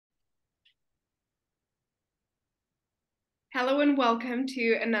Hello and welcome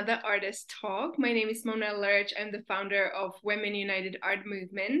to another artist talk. My name is Mona Lerch. I'm the founder of Women United Art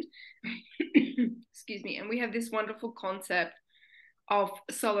Movement. Excuse me. And we have this wonderful concept of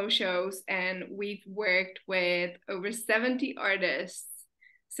solo shows, and we've worked with over 70 artists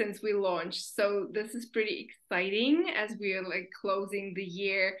since we launched. So this is pretty exciting as we are like closing the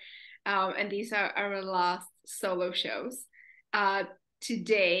year, and these are our last solo shows.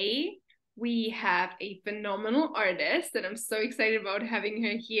 Today we have a phenomenal artist that I'm so excited about having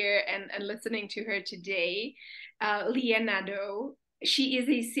her here and listening to her today, Leah Nadeau. She is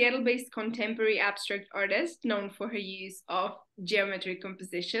a Seattle-based contemporary abstract artist known for her use of geometric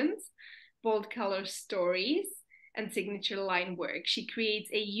compositions, bold color stories, and signature line work. She creates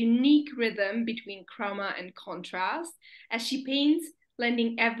a unique rhythm between chroma and contrast as she paints,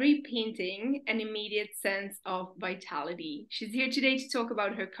 lending every painting an immediate sense of vitality. She's here today to talk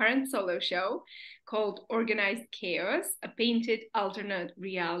about her current solo show called Organized Chaos, a painted alternate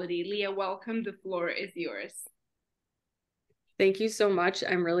reality. Leah, welcome. The floor is yours. Thank you so much.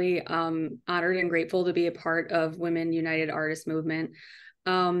 I'm really honored and grateful to be a part of Women United Artist Movement.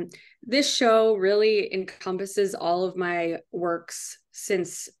 This show really encompasses all of my works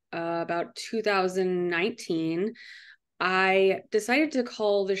since about 2019. I decided to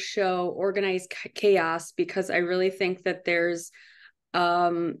call the show Organized Chaos because I really think that there's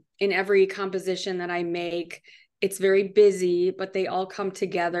in every composition that I make, it's very busy, but they all come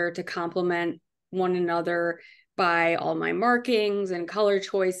together to complement one another by all my markings and color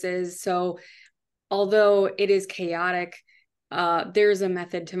choices. So although it is chaotic, there's a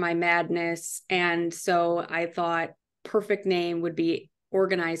method to my madness. And so I thought perfect name would be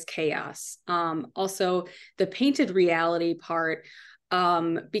Organized Chaos. Also the painted reality part,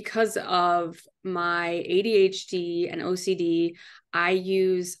 because of my ADHD and OCD, I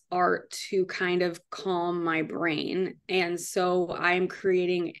use art to kind of calm my brain. And so I'm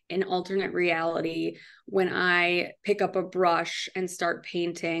creating an alternate reality when I pick up a brush and start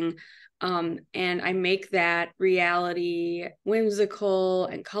painting. And I make that reality whimsical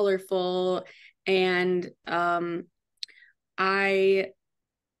and colorful. And I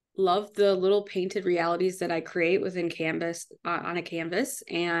love the little painted realities that I create within canvas on a canvas.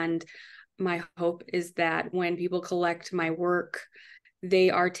 And my hope is that when people collect my work,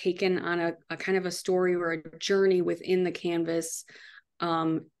 they are taken on a kind of a story or a journey within the canvas,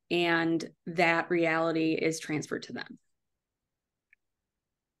 and that reality is transferred to them.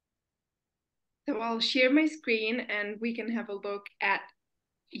 So I'll share my screen and we can have a look at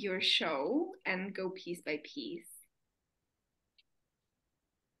your show and go piece by piece.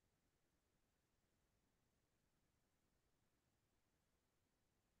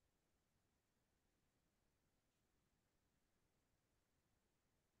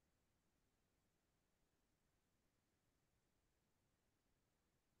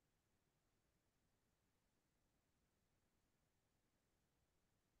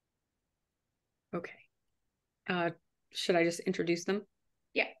 Okay. Should I just introduce them?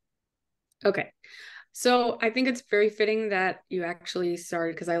 Yeah. Okay. So I think it's very fitting that you actually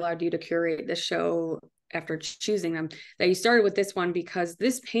started, because I allowed you to curate the show after choosing them, that you started with this one, because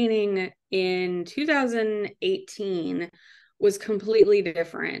this painting in 2018 was completely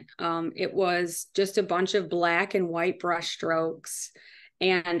different. It was just a bunch of black and white brush strokes,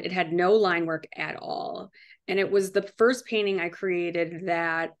 and it had no line work at all. And it was the first painting I created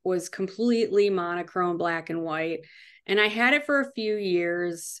that was completely monochrome black and white. And I had it for a few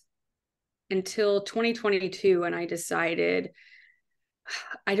years until 2022, and I decided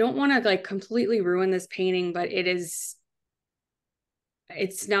I don't want to like completely ruin this painting, but it's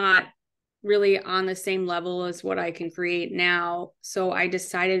not really on the same level as what I can create now. So I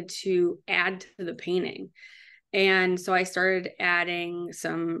decided to add to the painting. And so I started adding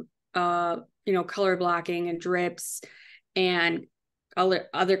some color blocking and drips and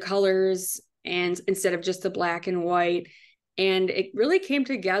other colors, and instead of just the black and white. And it really came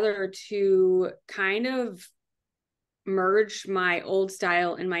together to kind of merge my old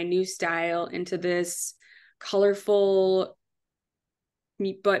style and my new style into this colorful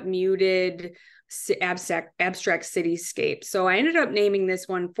but muted abstract cityscape. So I ended up naming this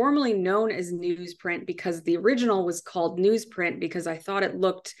one, formerly known as Newsprint, because the original was called Newsprint because I thought it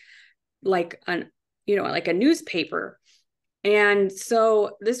looked like like a newspaper. And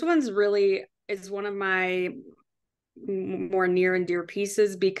so this one's really is one of my more near and dear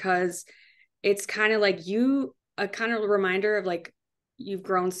pieces, because it's kind of like a kind of a reminder of like, you've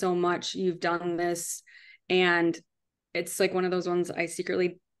grown so much, you've done this. And it's like one of those ones I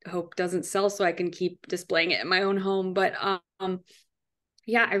secretly hope doesn't sell so I can keep displaying it in my own home. But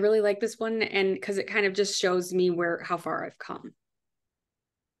yeah, I really like this one, and because it kind of just shows me how far I've come.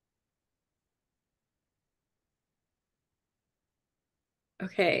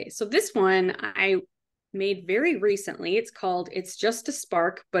 Okay, so this one I made very recently. It's called It's Just a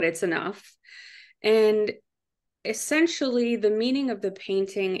Spark, but It's Enough. And essentially, the meaning of the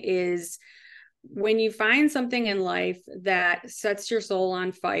painting is when you find something in life that sets your soul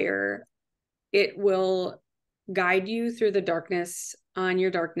on fire, it will guide you through the darkness on your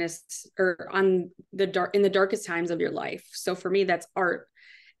darkness or on the dark in the darkest times of your life. So for me, that's art.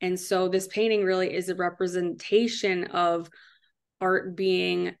 And so this painting really is a representation of art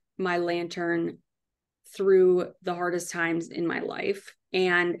being my lantern through the hardest times in my life.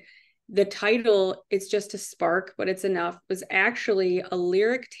 And the title, It's Just a Spark, but It's Enough, was actually a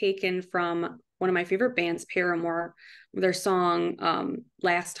lyric taken from one of my favorite bands, Paramore, their song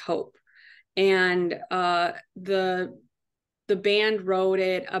Last Hope. And the band wrote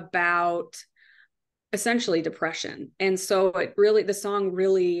it about essentially depression. And so the song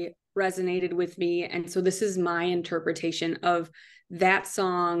really resonated with me. And so this is my interpretation of that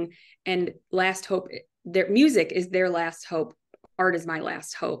song. And Last Hope, their music is their last hope. Art is my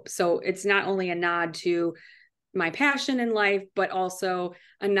last hope. So it's not only a nod to my passion in life, but also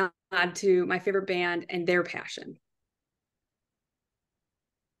a nod to my favorite band and their passion.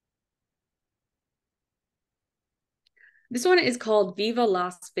 This one is called Viva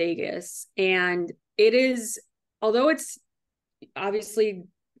Las Vegas. And it is, although it's obviously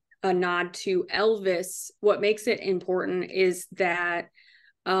a nod to Elvis, what makes it important is that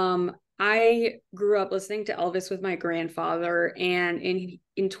I grew up listening to Elvis with my grandfather, and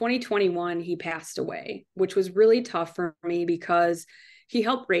in 2021 he passed away, which was really tough for me because he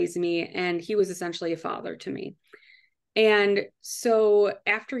helped raise me and he was essentially a father to me. And so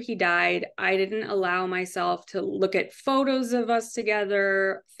after he died, I didn't allow myself to look at photos of us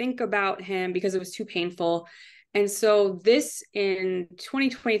together, think about him because it was too painful. And so this in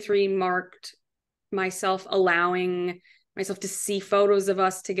 2023 marked myself allowing myself to see photos of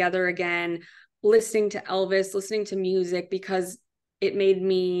us together again, listening to Elvis, listening to music, because it made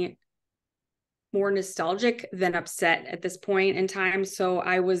me more nostalgic than upset at this point in time. So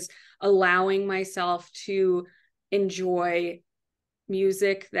I was allowing myself to enjoy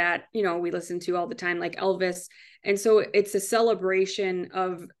music that, you know, we listen to all the time, like Elvis. And so it's a celebration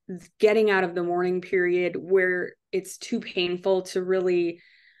of getting out of the mourning period where it's too painful to really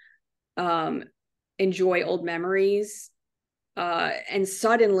enjoy old memories. And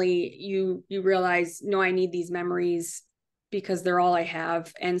suddenly you realize, no, I need these memories because they're all I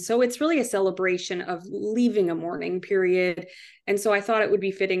have. And so it's really a celebration of leaving a mourning period. And so I thought it would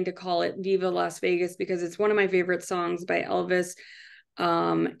be fitting to call it Viva Las Vegas because it's one of my favorite songs by Elvis.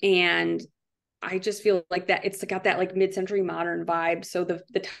 And I just feel like that it's got that like mid-century modern vibe. So the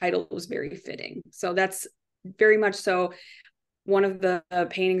title was very fitting. So that's very much so one of the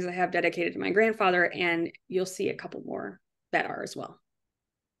paintings I have dedicated to my grandfather, and you'll see a couple more that are as well.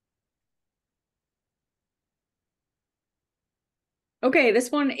 Okay, this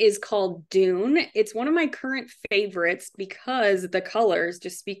one is called Dune. It's one of my current favorites because the colors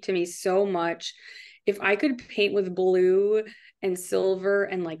just speak to me so much. If I could paint with blue and silver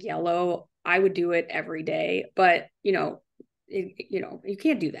and like yellow, I would do it every day. But you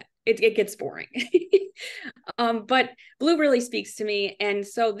can't do that. It gets boring. But blue really speaks to me. And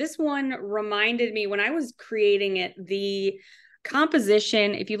so this one reminded me when I was creating it, the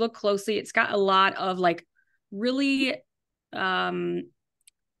composition, if you look closely, it's got a lot of like really um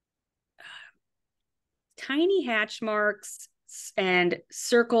tiny hatch marks and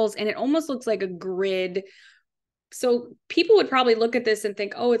circles, and it almost looks like a grid. So people would probably look at this and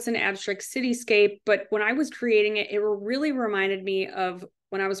think, oh, it's an abstract cityscape. But when I was creating it, it really reminded me of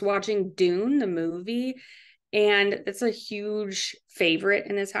when I was watching Dune, the movie. And that's a huge favorite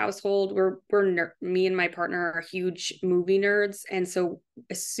in this household. Me and my partner are huge movie nerds. And so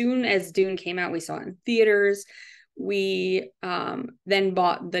as soon as Dune came out, we saw it in theaters. We then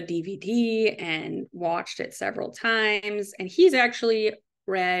bought the DVD and watched it several times. And he's actually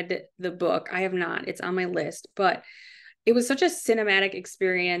read the book. I have not. It's on my list, but it was such a cinematic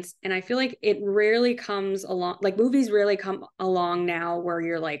experience. And I feel like it rarely comes along, like movies rarely come along now where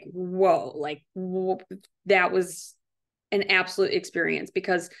you're like, whoa, like that was an absolute experience,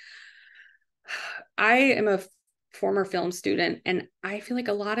 because I am a former film student and I feel like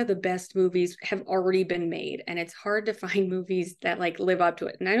a lot of the best movies have already been made, and it's hard to find movies that like live up to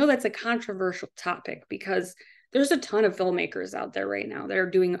it. And I know that's a controversial topic because there's a ton of filmmakers out there right now that are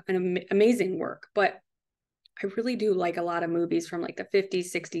doing an amazing work, but I really do like a lot of movies from like the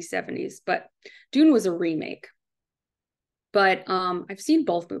 50s, 60s, 70s, but Dune was a remake. But I've seen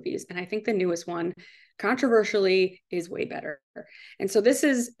both movies, and I think the newest one, controversially, is way better. And so this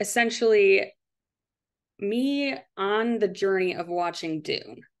is essentially me on the journey of watching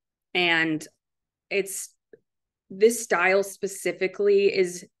Dune. And it's this style specifically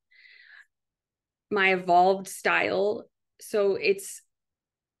is my evolved style. So it's,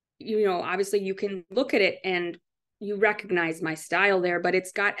 you know, obviously you can look at it and you recognize my style there, but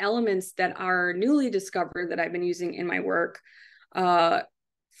it's got elements that are newly discovered that I've been using in my work.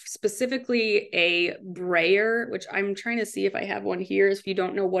 Specifically a brayer, which I'm trying to see if I have one here, if you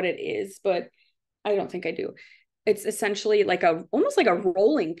don't know what it is, but I don't think I do. It's essentially like almost like a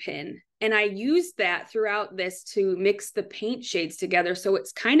rolling pin. And I used that throughout this to mix the paint shades together. So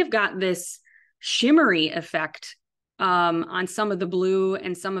it's kind of got this shimmery effect on some of the blue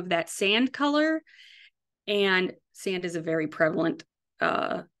and some of that sand color. And sand is a very prevalent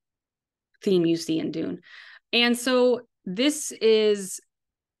theme you see in Dune. And so this is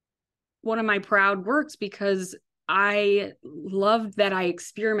one of my proud works because I loved that I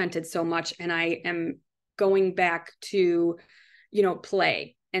experimented so much, and I am going back to, you know,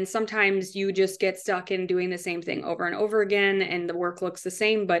 play. And sometimes you just get stuck in doing the same thing over and over again, and the work looks the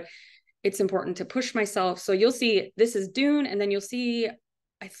same, but it's important to push myself. So you'll see this is Dune, and then you'll see,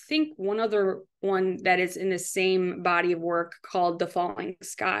 I think, one other one that is in the same body of work called The Falling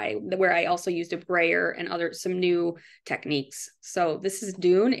Sky, where I also used a brayer and some new techniques. So this is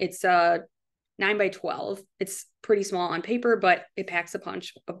Dune. It's 9x12. It's pretty small on paper, but it packs a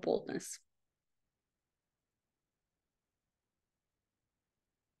punch of boldness.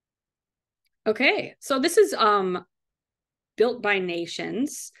 Okay, so this is Built by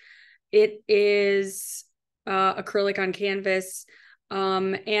Nations. It is acrylic on canvas.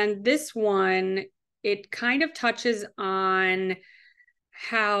 And this one, it kind of touches on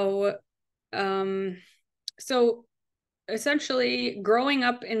how, so essentially growing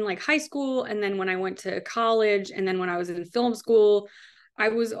up in like high school, and then when I went to college, and then when I was in film school, I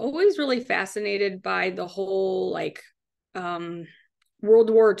was always really fascinated by the whole like World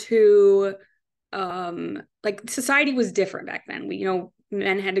War II. Like society was different back then. We, you know,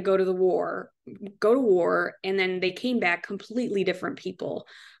 men had to go to war, and then they came back completely different people.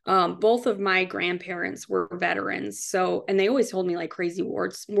 Both of my grandparents were veterans, so, and they always told me like crazy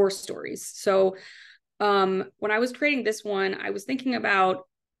war stories. So when I was creating this one, I was thinking about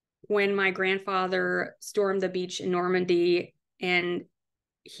when my grandfather stormed the beach in Normandy, and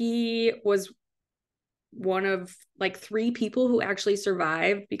he was one of like 3 people who actually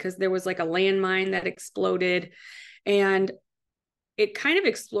survived because there was like a landmine that exploded. And it kind of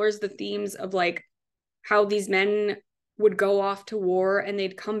explores the themes of like how these men would go off to war and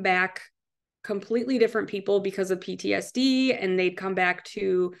they'd come back completely different people because of PTSD, and they'd come back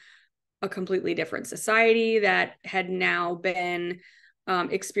to a completely different society that had now been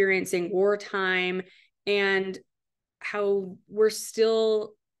experiencing wartime, and how we're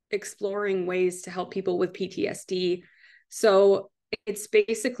still exploring ways to help people with PTSD. So it's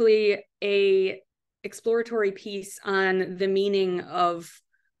basically a exploratory piece on the meaning of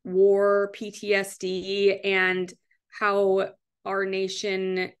war, PTSD, and how our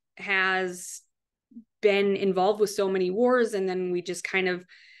nation has been involved with so many wars, and then we just kind of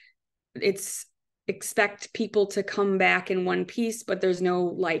expect people to come back in one piece, but there's no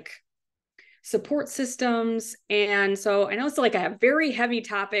like support systems. And so I know it's like a very heavy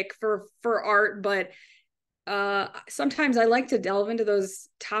topic for art, but sometimes I like to delve into those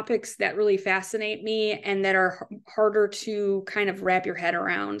topics that really fascinate me and that are harder to kind of wrap your head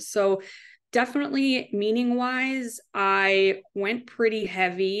around. So definitely meaning wise, I went pretty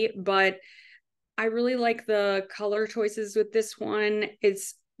heavy, but I really like the color choices with this one.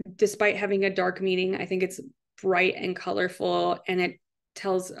 It's, despite having a dark meaning, I think it's bright and colorful, and it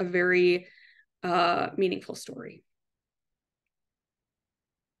tells a very meaningful story.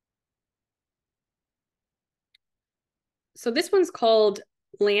 So this one's called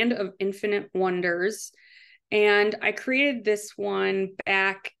Land of Infinite Wonders. And I created this one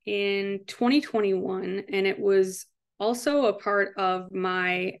back in 2021, and it was also a part of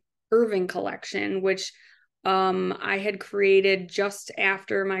my Irving collection, which I had created just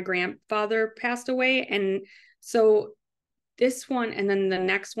after my grandfather passed away. And so this one, and then the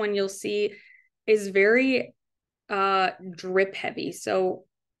next one you'll see, is very drip heavy. So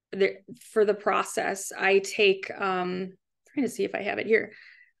for the process, I take trying to see if I have it here.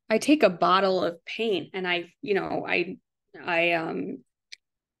 I take a bottle of paint and I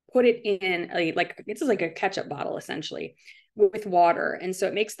put it in it's like a ketchup bottle essentially with water. And so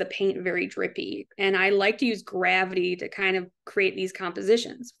it makes the paint very drippy. And I like to use gravity to kind of create these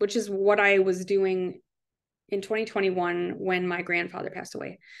compositions, which is what I was doing in 2021 when my grandfather passed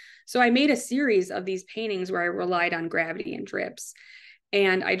away. So I made a series of these paintings where I relied on gravity and drips.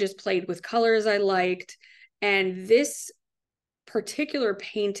 And I just played with colors I liked. And this particular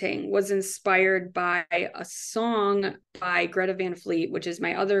painting was inspired by a song by Greta Van Fleet, which is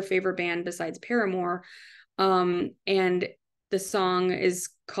my other favorite band besides Paramore. And the song is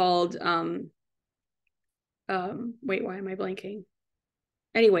called, wait, why am I blanking?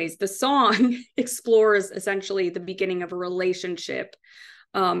 Anyways, the song explores essentially the beginning of a relationship,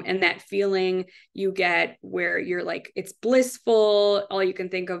 and that feeling you get where you're like, it's blissful. All you can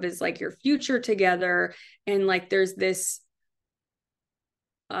think of is like your future together. And like, there's this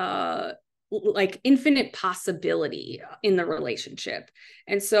like infinite possibility in the relationship.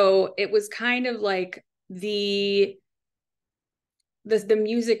 And so it was kind of like the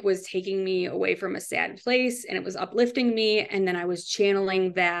music was taking me away from a sad place and it was uplifting me. And then I was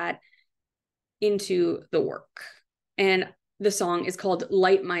channeling that into the work. And the song is called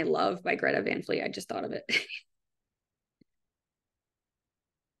Light My Love by Greta Van Fleet. I just thought of it.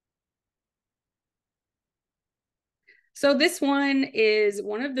 So this one is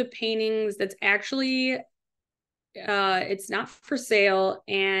one of the paintings that's actually, it's not for sale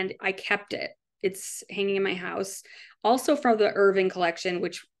and I kept it. It's hanging in my house. Also from the Irving collection,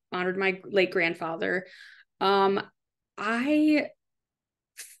 which honored my late grandfather. I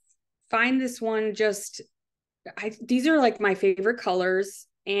find this one just, these are like my favorite colors.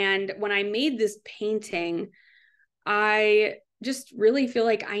 And when I made this painting, I just really feel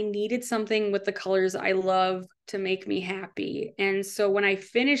like I needed something with the colors I love to make me happy. And so when I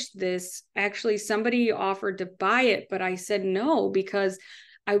finished this, actually somebody offered to buy it, but I said no, because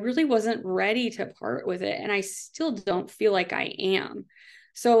I really wasn't ready to part with it. And I still don't feel like I am.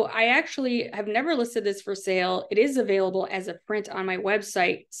 So I actually have never listed this for sale. It is available as a print on my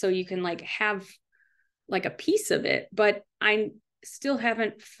website. So you can like have like a piece of it, but I still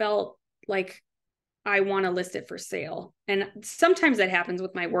haven't felt like I want to list it for sale. And sometimes that happens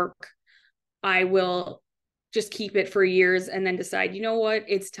with my work. I will just keep it for years and then decide, you know what,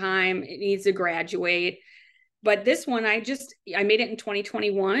 it's time, it needs to graduate. But this one, I made it in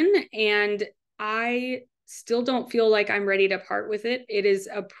 2021 and I still don't feel like I'm ready to part with it. It is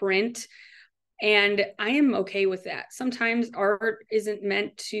a print and I am okay with that. Sometimes art isn't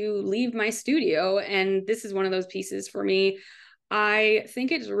meant to leave my studio. And this is one of those pieces for me. I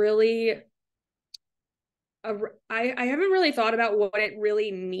think it's really, I haven't really thought about what it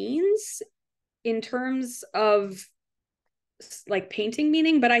really means in terms of like painting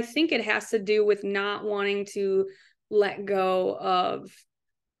meaning, but I think it has to do with not wanting to let go of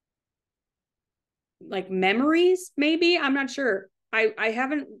like memories, maybe. I'm not sure. I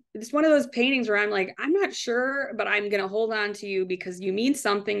haven't, it's one of those paintings where I'm like, I'm not sure, but I'm going to hold on to you because you mean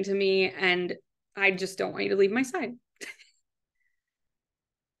something to me and I just don't want you to leave my side.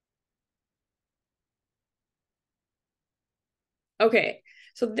 Okay.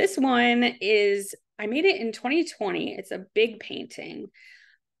 So this one is, I made it in 2020. It's a big painting.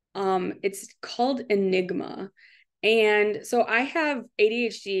 It's called Enigma. And so I have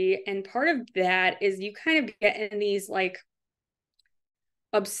ADHD, and part of that is you kind of get in these like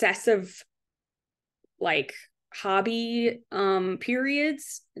obsessive like hobby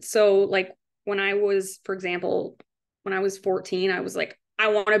periods. So like when I was, for example, when I was 14, I was like, I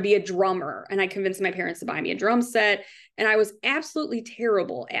want to be a drummer. And I convinced my parents to buy me a drum set. And I was absolutely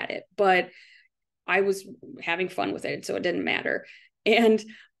terrible at it, but I was having fun with it. So it didn't matter. And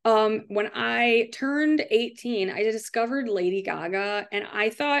when I turned 18, I discovered Lady Gaga and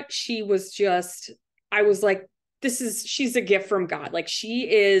I thought she was just, I was like, she's a gift from God. Like she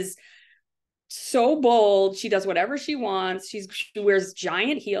is so bold. She does whatever she wants. She wears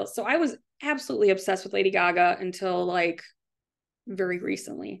giant heels. So I was absolutely obsessed with Lady Gaga until like very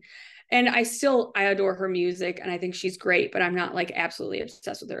recently. And I adore her music and I think she's great, but I'm not like absolutely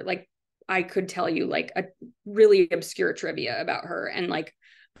obsessed with her. Like I could tell you like a really obscure trivia about her and like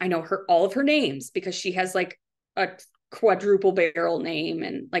I know all of her names because she has like a quadruple barrel name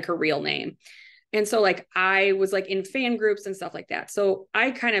and like her real name. And so like I was like in fan groups and stuff like that. So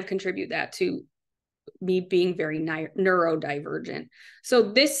I kind of contribute that to me being very neurodivergent.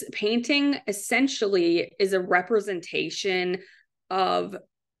 So this painting essentially is a representation of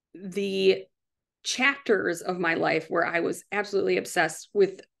the chapters of my life where I was absolutely obsessed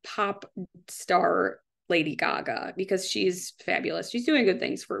with pop star Lady Gaga because she's fabulous. She's doing good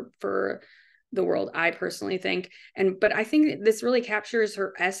things for the world, I personally think. But I think this really captures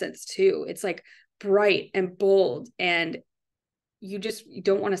her essence too. It's like bright and bold and you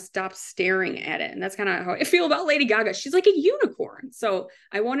don't want to stop staring at it. And that's kind of how I feel about Lady Gaga. She's like a unicorn. So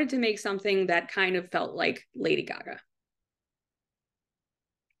I wanted to make something that kind of felt like Lady Gaga.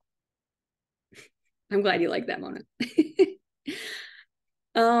 I'm glad you like that, Mona.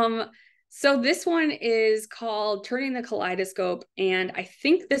 um, so this one is called Turning the Kaleidoscope. And I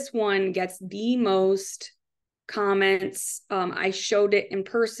think this one gets the most comments. I showed it in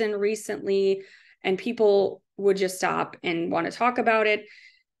person recently, and people would just stop and want to talk about it.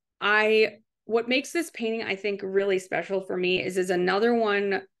 What makes this painting, I think, really special for me is another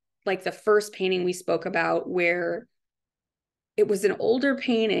one like the first painting we spoke about, where it was an older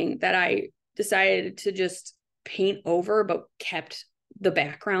painting that I decided to just paint over, but kept the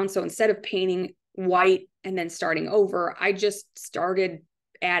background. So instead of painting white and then starting over, I just started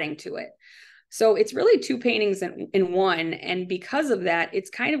adding to it. So it's really two paintings in one. And because of that, it's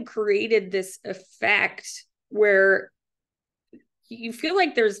kind of created this effect where you feel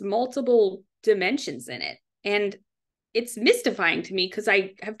like there's multiple dimensions in it. And it's mystifying to me because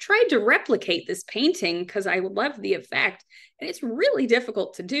I have tried to replicate this painting because I love the effect, and it's really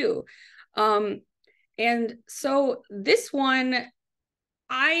difficult to do. And so this one,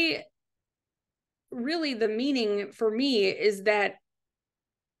 I really, the meaning for me is that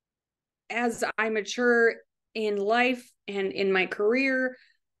as I mature in life and in my career,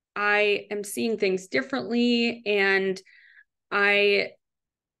 I am seeing things differently, and I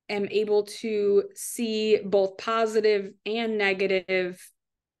am able to see both positive and negative,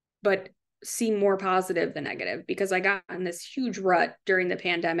 but see more positive than negative, because I got in this huge rut during the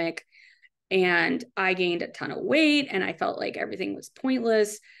pandemic and I gained a ton of weight and I felt like everything was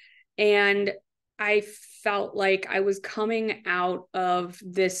pointless. And I felt like I was coming out of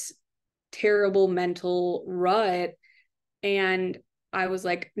this terrible mental rut. And I was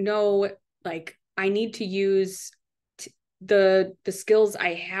like, no, like I need to use the skills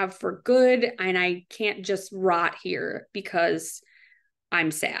I have for good, and I can't just rot here because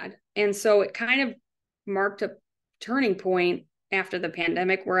I'm sad. And so it kind of marked a turning point after the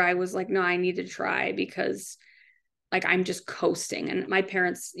pandemic where I was like, no, I need to try, because like I'm just coasting. And my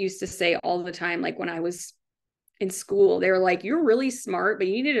parents used to say all the time, like when I was in school, they were like, you're really smart, but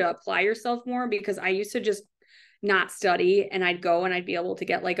you need to apply yourself more, because I used to just not study and I'd go and I'd be able to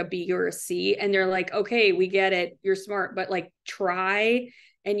get like a B or a C. And they're like, okay, we get it. You're smart, but like try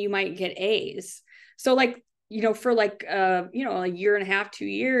and you might get A's. So like, for like, a year and a half, 2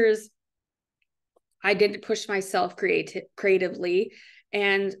 years, I did push myself creatively.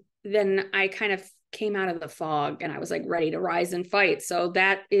 And then I kind of came out of the fog and I was like ready to rise and fight. So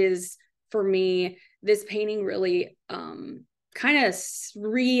that is, for me, this painting really kind of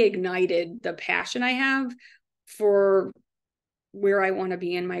reignited the passion I have for where I want to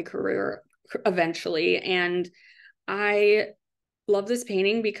be in my career eventually. And I love this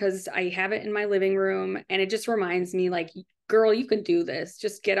painting because I have it in my living room, and it just reminds me like, girl, you can do this.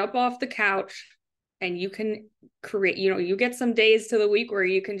 Just get up off the couch and you can create, you get some days to the week where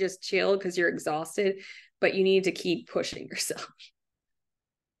you can just chill because you're exhausted, but you need to keep pushing yourself.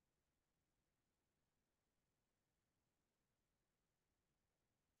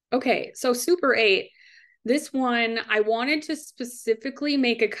 Okay, so Super 8. This one, I wanted to specifically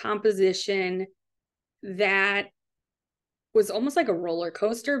make a composition that was almost like a roller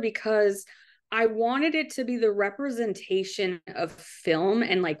coaster, because I wanted it to be the representation of film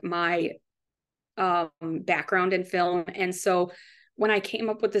and like my background in film. And so when I came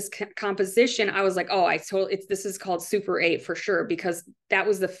up with this composition, I was like, oh, this is called Super 8 for sure, because that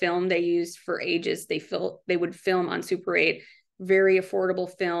was the film they used for ages. They would film on Super 8, very affordable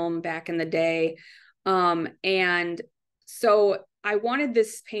film back in the day. And so I wanted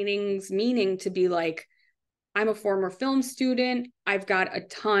this painting's meaning to be like, I'm a former film student. I've got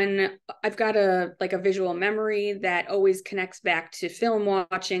a visual memory that always connects back to film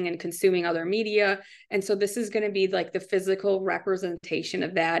watching and consuming other media. And so this is going to be like the physical representation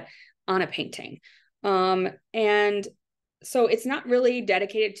of that on a painting. And so it's not really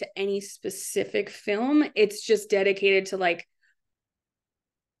dedicated to any specific film. It's just dedicated to like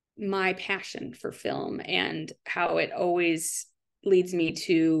my passion for film and how it always leads me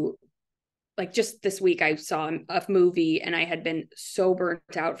to, like, just this week I saw a movie and I had been so burnt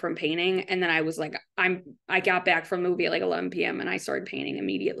out from painting, and then I was like, I got back from the movie at like 11 p.m. and I started painting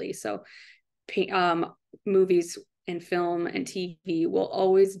immediately. So movies and film and TV will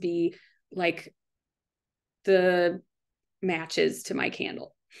always be like the matches to my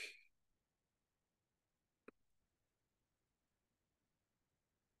candle.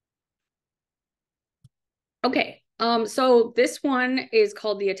 Okay, so this one is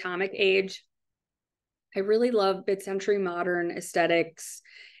called The Atomic Age. I really love mid-century modern aesthetics.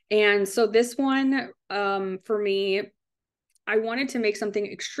 And so this one, for me, I wanted to make something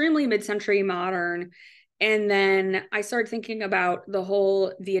extremely mid-century modern. And then I started thinking about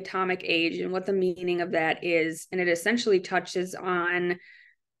the atomic age and what the meaning of that is. And it essentially touches on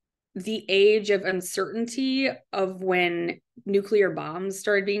the age of uncertainty of when nuclear bombs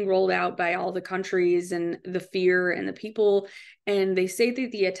started being rolled out by all the countries, and the fear and the people. And they say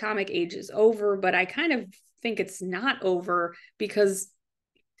that the atomic age is over, but I kind of think it's not over, because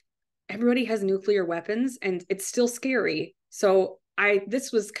everybody has nuclear weapons and it's still scary. So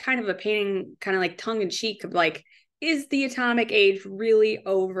this was kind of a painting, kind of like tongue in cheek, of like, is the atomic age really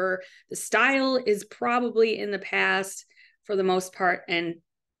over? The style is probably in the past for the most part. And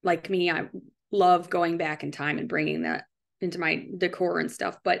like me, I love going back in time and bringing that into my decor and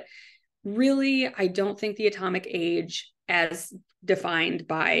stuff. But really, I don't think the atomic age, as defined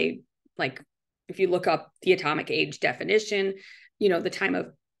by, like, if you look up the atomic age definition, the time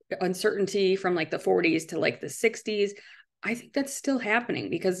of uncertainty from like the 40s to like the 60s, I think that's still happening,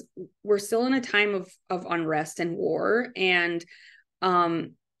 because we're still in a time of unrest and war. And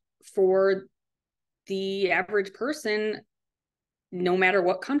for the average person, no matter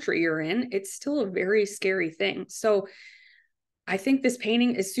what country you're in, it's still a very scary thing. So I think this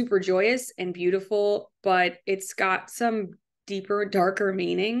painting is super joyous and beautiful, but it's got some deeper, darker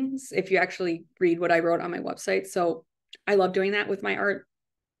meanings if you actually read what I wrote on my website. So I love doing that with my art.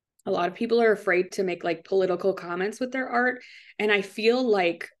 A lot of people are afraid to make like political comments with their art. And I feel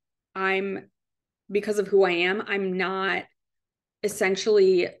like because of who I am, I'm not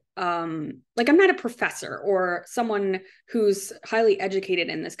essentially like, I'm not a professor or someone who's highly educated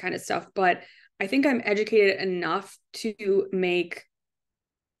in this kind of stuff, but I think I'm educated enough to make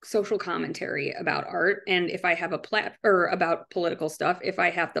social commentary about art. And if I have or about political stuff, if I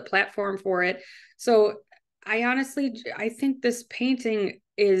have the platform for it. So I think this painting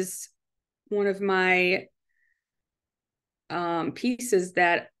is one of my pieces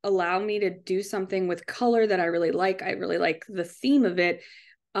that allow me to do something with color that I really like. I really like the theme of it.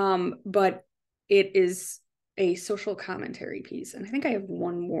 But it is a social commentary piece. And I think I have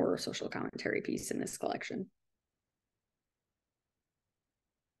one more social commentary piece in this collection.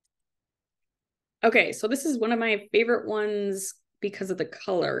 Okay, so this is one of my favorite ones because of the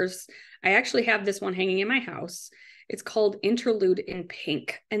colors. I actually have this one hanging in my house. It's called Interlude in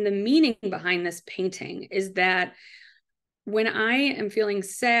Pink. And the meaning behind this painting is that when I am feeling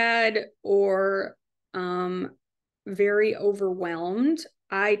sad or very overwhelmed,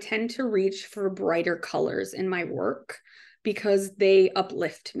 I tend to reach for brighter colors in my work because they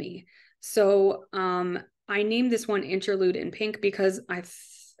uplift me. So I named this one Interlude in Pink because I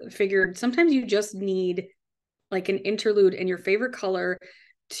figured sometimes you just need like an interlude in your favorite color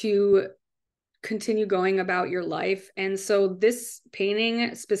to continue going about your life. And so this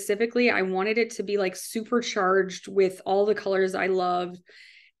painting specifically, I wanted it to be like supercharged with all the colors I love.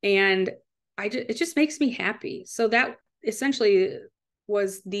 And it just makes me happy. So that essentially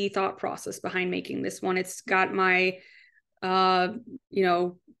was the thought process behind making this one. It's got my,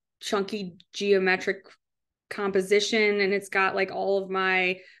 chunky geometric composition, and it's got like all of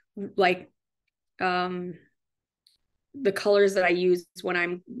my like the colors that I use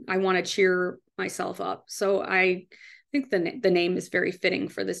when I want to cheer myself up. So I think the name is very fitting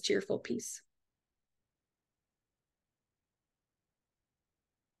for this cheerful piece.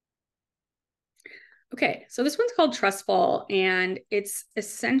 Okay, so this one's called Trustfall, and it's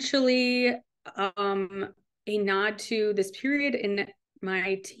essentially a nod to this period in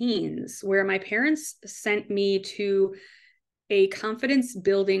my teens where my parents sent me to a confidence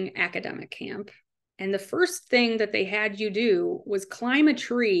building academic camp. And the first thing that they had you do was climb a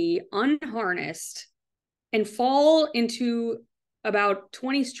tree unharnessed and fall into about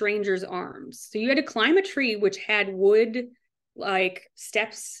 20 strangers' arms. So you had to climb a tree which had wood like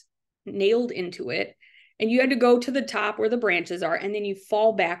steps nailed into it. And you had to go to the top where the branches are, and then you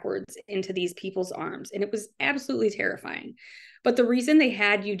fall backwards into these people's arms. And it was absolutely terrifying. But the reason they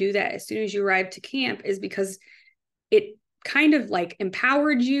had you do that as soon as you arrived to camp is because it kind of like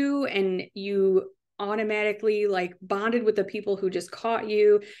empowered you, and you automatically like bonded with the people who just caught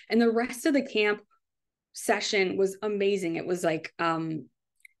you. And the rest of the camp session was amazing. It was like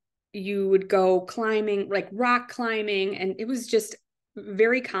you would go climbing, like rock climbing, and it was just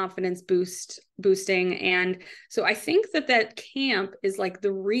very confidence boosting. And so I think that camp is like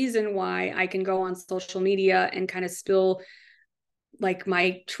the reason why I can go on social media and kind of spill like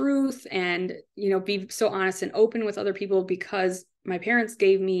my truth and be so honest and open with other people, because my parents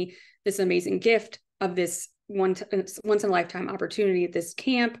gave me this amazing gift of this once in a lifetime opportunity at this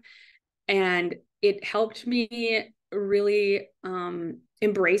camp. And it helped me really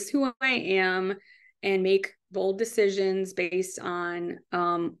embrace who I am and make bold decisions based on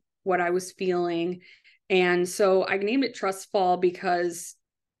what I was feeling. And so I named it Trust Fall because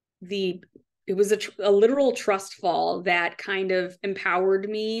it was a literal trust fall that kind of empowered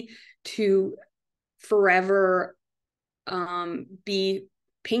me to forever be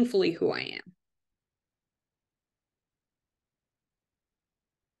painfully who I am.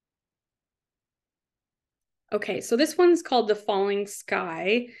 Okay, so this one's called The Falling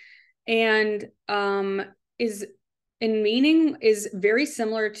Sky, and is in meaning is very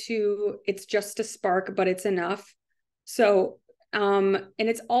similar to It's Just a Spark, but It's Enough. So, and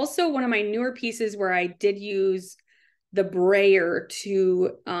it's also one of my newer pieces where I did use the brayer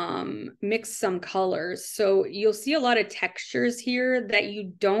to mix some colors. So you'll see a lot of textures here that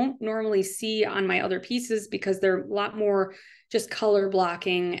you don't normally see on my other pieces because they're a lot more just color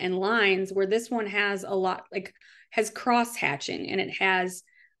blocking and lines, where this one has a lot, like has cross hatching, and it has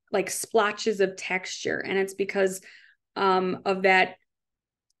like splotches of texture. And it's because of that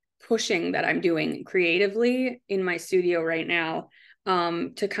pushing that I'm doing creatively in my studio right now,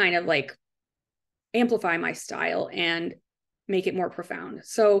 to kind of like amplify my style and make it more profound.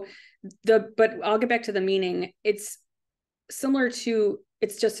 So but I'll get back to the meaning. It's similar to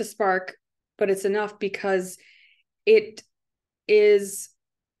It's Just a Spark, but It's Enough because it is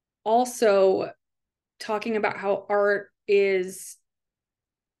also talking about how art is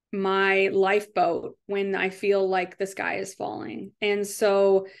my lifeboat when I feel like the sky is falling. And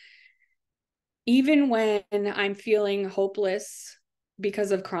so even when I'm feeling hopeless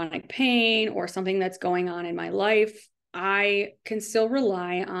because of chronic pain or something that's going on in my life, I can still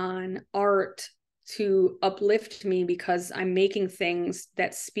rely on art to uplift me because I'm making things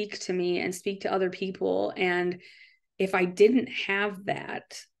that speak to me and speak to other people. And if I didn't have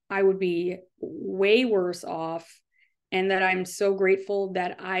that, I would be way worse off. And that I'm so grateful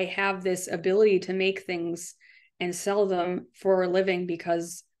that I have this ability to make things and sell them for a living,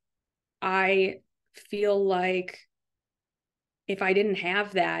 because I feel like if I didn't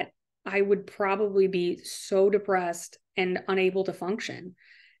have that, I would probably be so depressed and unable to function.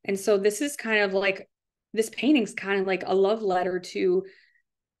 And so this is kind of like, this painting's kind of like a love letter to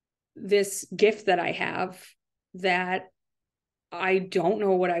this gift that I have that I don't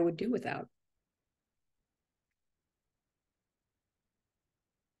know what I would do without.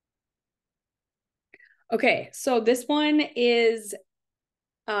 Okay, so this one is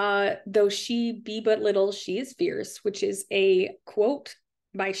though she be but little, she is fierce, which is a quote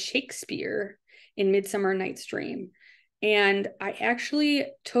by Shakespeare in Midsummer Night's Dream. And I actually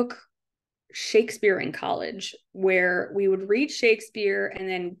took Shakespeare in college, where we would read Shakespeare and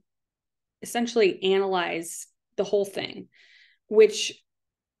then essentially analyze the whole thing, which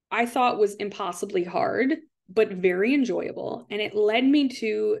I thought was impossibly hard, but very enjoyable. And it led me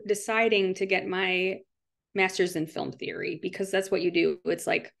to deciding to get my master's in film theory, because that's what you do. It's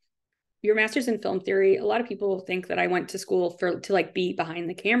like your master's in film theory. A lot of people think that I went to school to like be behind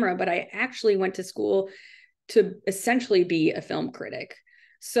the camera, but I actually went to school to essentially be a film critic.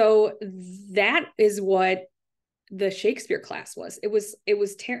 So that is what the Shakespeare class was. It was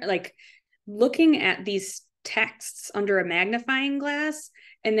like looking at these texts under a magnifying glass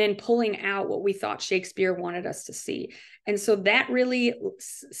and then pulling out what we thought Shakespeare wanted us to see. And so that really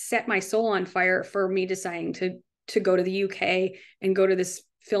set my soul on fire for me deciding to go to the UK and go to this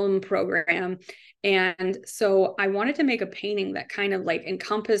film program. And so I wanted to make a painting that kind of like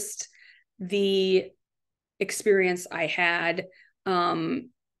encompassed the experience I had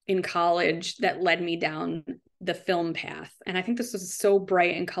in college that led me down the film path. And I think this was so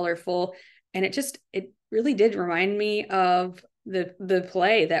bright and colorful. And it really did remind me of the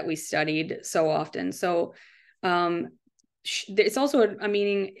play that we studied so often. So it's also a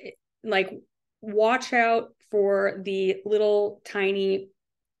meaning, like, watch out for the little tiny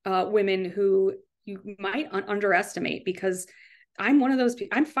women who you might underestimate, because I'm one of those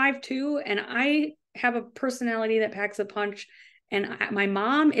people. I'm 5'2" and I have a personality that packs a punch. And my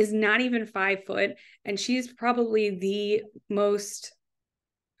mom is not even 5 foot, and she's probably the most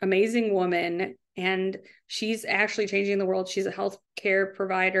amazing woman, and she's actually changing the world. She's a healthcare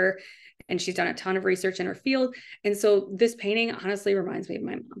provider, and she's done a ton of research in her field. And so this painting honestly reminds me of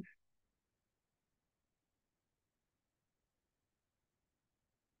my mom.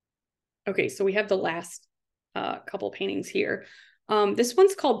 Okay, so we have the last couple paintings here. This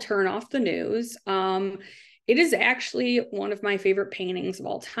one's called Turn Off the News. It is actually one of my favorite paintings of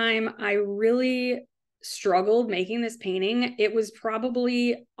all time. I really struggled making this painting. It was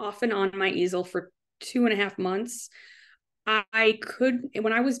probably off and on my easel for 2.5 months. I could,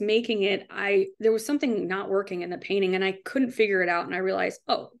 when I was making it, there was something not working in the painting and I couldn't figure it out. And I realized,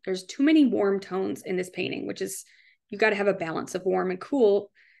 oh, there's too many warm tones in this painting, which is, you got to have a balance of warm and cool.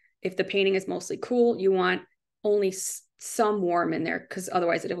 If the painting is mostly cool, you want only some warm in there, because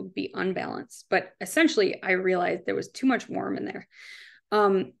otherwise it would be unbalanced. But essentially, I realized there was too much warm in there.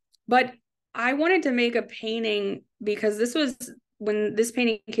 But I wanted to make a painting because this was when this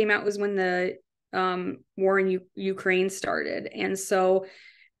painting came out, was when the war in Ukraine started. And so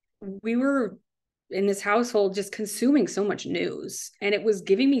we were in this household just consuming so much news, and it was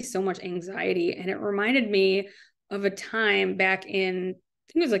giving me so much anxiety. And it reminded me of a time back in,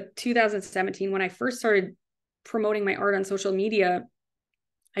 I think it was like 2017, when I first started promoting my art on social media.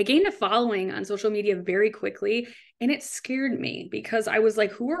 I gained a following on social media very quickly, and it scared me because I was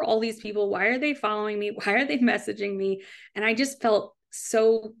like, who are all these people? Why are they following me? Why are they messaging me? And I just felt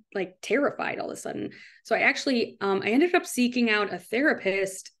so like terrified all of a sudden. So I actually, I ended up seeking out a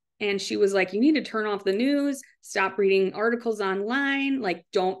therapist, and she was like, you need to turn off the news, stop reading articles online, like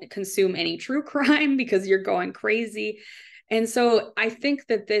don't consume any true crime because you're going crazy. And so I think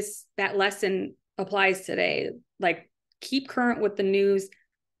that that lesson applies today. Like, keep current with the news,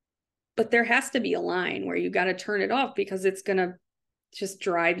 but there has to be a line where you got to turn it off because it's going to just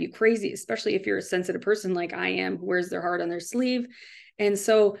drive you crazy, especially if you're a sensitive person like I am, who wears their heart on their sleeve. And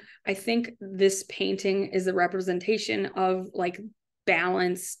so I think this painting is a representation of like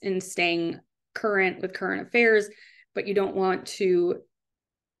balance and staying current with current affairs, but you don't want to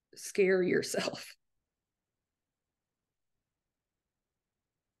scare yourself.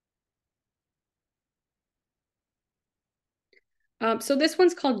 So this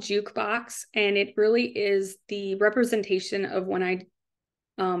one's called Jukebox, and it really is the representation of when I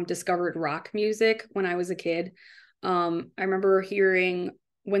discovered rock music when I was a kid. I remember hearing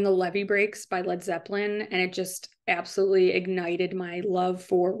When the Levee Breaks by Led Zeppelin, and it just absolutely ignited my love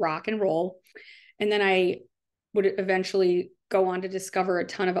for rock and roll. And then I would eventually go on to discover a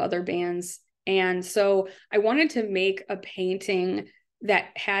ton of other bands. And so I wanted to make a painting that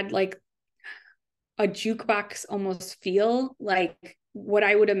had like a jukebox almost feel, like what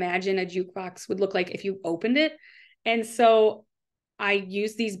I would imagine a jukebox would look like if you opened it. And so I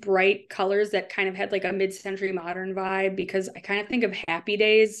used these bright colors that kind of had like a mid-century modern vibe, because I kind of think of Happy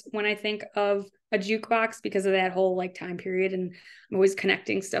Days when I think of a jukebox because of that whole like time period. And I'm always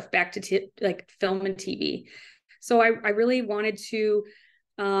connecting stuff back to like film and TV. So I really wanted to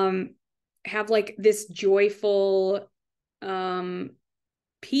have like this joyful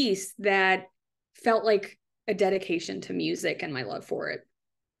piece that felt like a dedication to music and my love for it.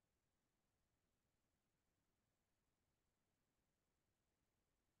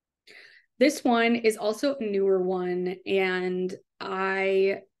 This one is also a newer one, and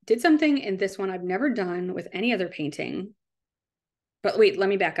I did something in this one I've never done with any other painting. But wait, let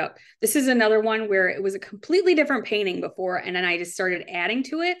me back up. This is another one where it was a completely different painting before, and then I just started adding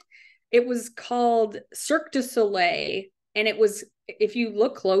to it. It was called Cirque du Soleil, and it was, if you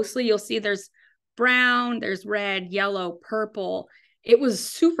look closely, you'll see there's brown, there's red, yellow, purple. It was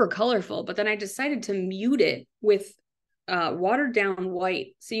super colorful, but then I decided to mute it with watered down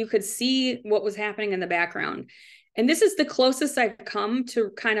white so you could see what was happening in the background. And this is the closest I've come to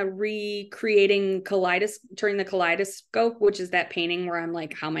kind of recreating turning the kaleidoscope, which is that painting where I'm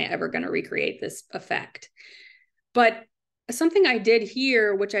like, how am I ever going to recreate this effect? But something I did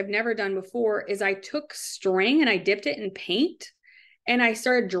here, which I've never done before, is I took string and I dipped it in paint, and I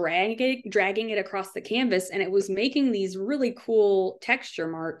started dragging it across the canvas, and it was making these really cool texture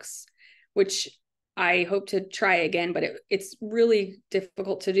marks, which I hope to try again, but it's really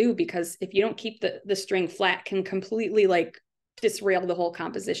difficult to do because if you don't keep the string flat, can completely like disrail the whole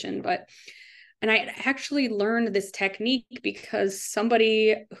composition. And I actually learned this technique because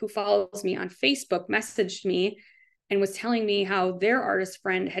somebody who follows me on Facebook messaged me and was telling me how their artist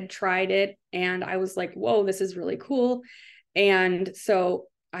friend had tried it. And I was like, whoa, this is really cool. And so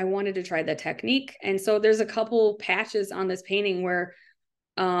I wanted to try the technique. And so there's a couple patches on this painting where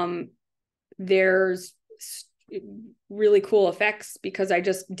there's really cool effects because I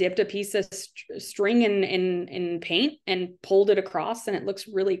just dipped a piece of string in paint and pulled it across, and it looks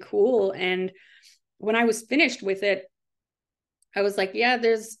really cool. And when I was finished with it, I was like, yeah,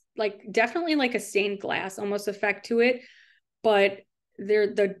 there's like definitely like a stained glass almost effect to it, but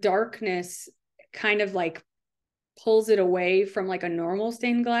the darkness kind of like pulls it away from like a normal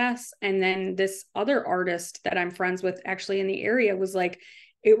stained glass. And then this other artist that I'm friends with actually in the area was like,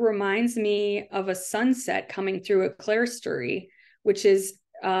 it reminds me of a sunset coming through a clerestory, which is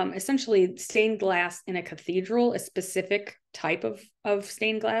essentially stained glass in a cathedral, a specific type of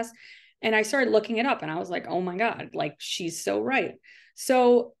stained glass. And I started looking it up and I was like, oh my God, like she's so right.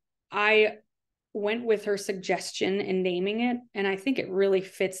 So I went with her suggestion in naming it. And I think it really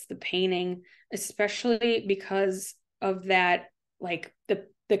fits the painting, especially because of that, like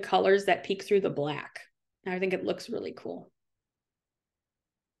the colors that peek through the black. And I think it looks really cool.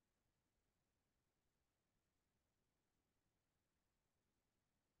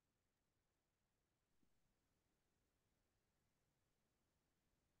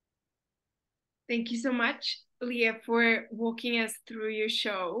 Thank you so much, Leah, for walking us through your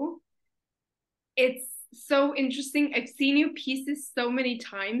show. It's so interesting. I've seen your pieces so many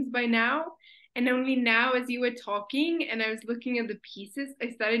times by now. And only now, as you were talking and I was looking at the pieces,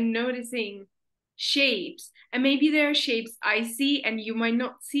 I started noticing shapes. And maybe there are shapes I see and you might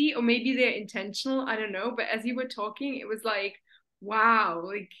not see, or maybe they're intentional. I don't know. But as you were talking, it was like, wow,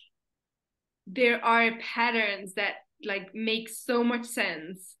 like there are patterns that like make so much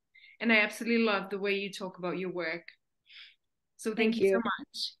sense. And I absolutely love the way you talk about your work. So thank Thank you so you.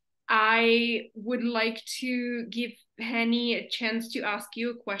 much. I would like to give Penny a chance to ask you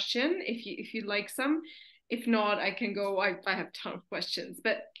a question if you'd like some. If not, I can go. I have a ton of questions,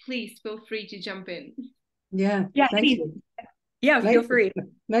 but please feel free to jump in. Yeah, Yeah, thank you. yeah, feel Nice, free.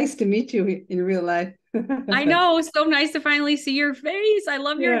 nice to meet you in real life. I know, it's so nice to finally see your face. I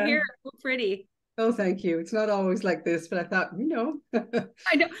love your Yeah. hair. It's so pretty. Oh, thank you. It's not always like this, but I thought, I know.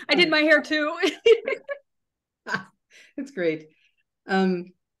 I did my hair too. it's great.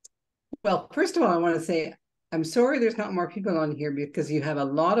 Well, first of all, I want to say I'm sorry there's not more people on here because you have a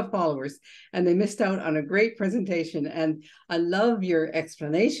lot of followers and they missed out on a great presentation. And I love your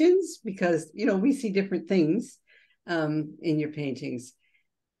explanations because, we see different things in your paintings.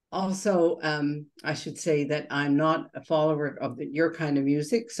 Also, I should say that I'm not a follower of your kind of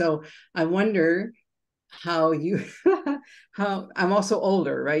music. So I wonder how you, how I'm also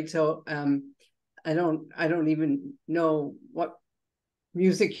older, right? So I don't even know what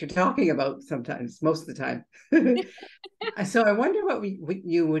music you're talking about sometimes, most of the time. So I wonder what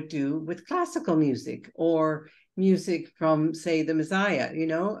you would do with classical music or music from, say, the Messiah,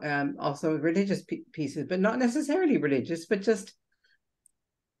 also religious pieces, but not necessarily religious, but just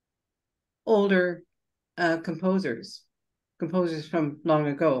older composers from long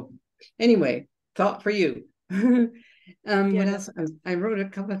ago. Anyway, thought for you. What else? I wrote a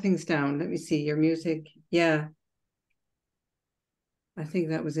couple of things down. Let me see. Your music. Yeah, I think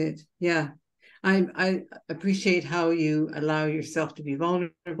that was it. Yeah. I appreciate how you allow yourself to be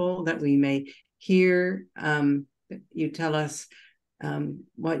vulnerable, that we may hear you tell us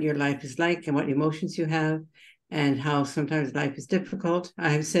what your life is like and what emotions you have, and how sometimes life is difficult. I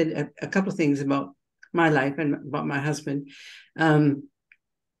have said a couple of things about my life and about my husband.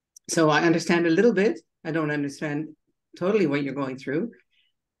 So I understand a little bit. I don't understand totally what you're going through.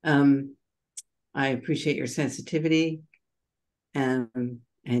 I appreciate your sensitivity and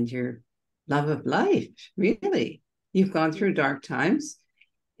your love of life. Really, you've gone through dark times,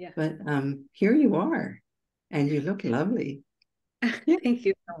 but here you are, and you look lovely. Yeah. Thank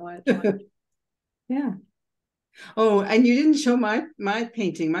you so much. Yeah. Oh, and you didn't show my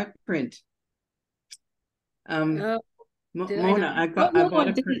painting, my print. Mona, I bought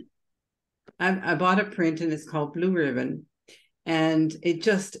a print. I bought a print, and it's called Blue Ribbon, and it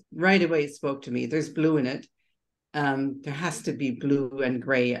just right away spoke to me. There's blue in it. There has to be blue and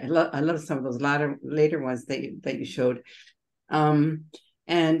gray. I love some of those later ones that you showed. And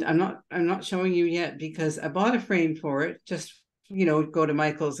I'm not showing you yet because I bought a frame for it. Just go to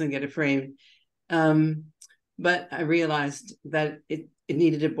Michael's and get a frame. But I realized that it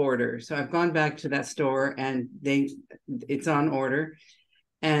needed a border, so I've gone back to that store and it's on order,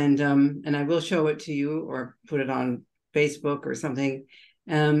 and I will show it to you or put it on Facebook or something.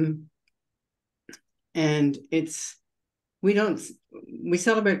 And we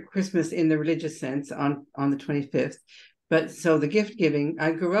celebrate Christmas in the religious sense on the 25th. But so the gift giving,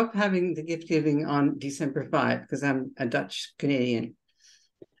 I grew up having the gift giving on December 5 because I'm a Dutch Canadian.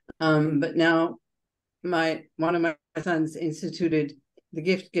 But now one of my sons instituted the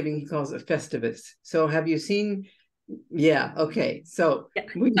gift giving, he calls it Festivus. So have you seen? Yeah, okay. So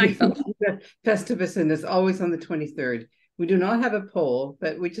we do Festivus, and it's always on the 23rd. We do not have a poll,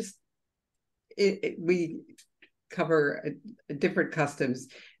 but we just we cover different customs.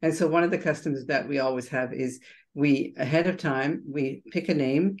 And so one of the customs that we always have is we ahead of time we pick a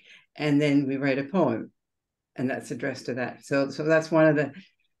name and then we write a poem, and that's addressed to that. So that's one of the.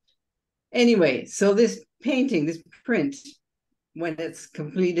 Anyway, so this painting, this print, when it's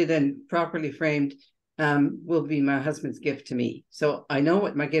completed and properly framed, will be my husband's gift to me. So I know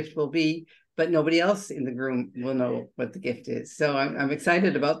what my gift will be, but nobody else in the room will know what the gift is. So I'm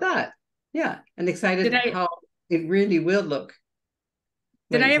excited about that. Yeah, and excited Did I how it really will look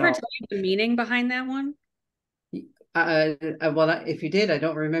did when I it's ever all. tell you the meaning behind that one? Well, if you did, I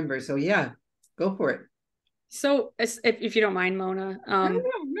don't remember. So yeah, go for it. So if you don't mind, Mona, No,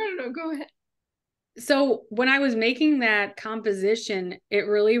 go ahead. so when I was making that composition, it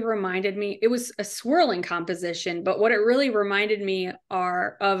really reminded me, it was a swirling composition, but what it really reminded me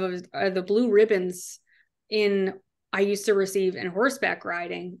are the blue ribbons in I used to receive in horseback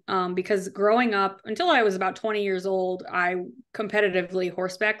riding. Because growing up until I was about 20 years old, I competitively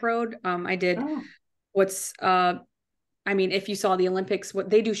horseback rode. I did Oh, what's I mean, if you saw the Olympics,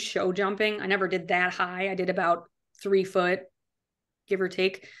 what they do show jumping. I never did that high. I did about 3 foot, give or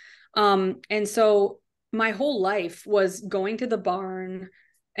take. And so my whole life was going to the barn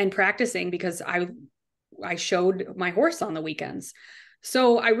and practicing because I showed my horse on the weekends.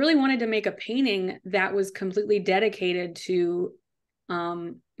 So I really wanted to make a painting that was completely dedicated to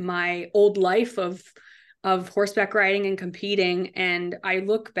my old life of horseback riding and competing. And I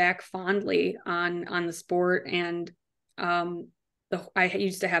look back fondly on the sport. And I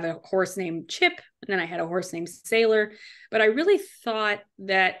used to have a horse named Chip, and then I had a horse named Sailor. But I really thought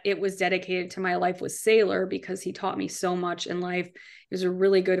that it was dedicated to my life with Sailor because he taught me so much in life. He was a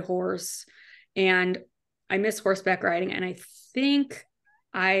really good horse, and I miss horseback riding. And I think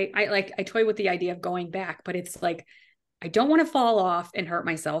I toy with the idea of going back, but it's like I don't want to fall off and hurt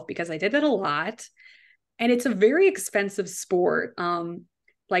myself because I did that a lot. And it's a very expensive sport.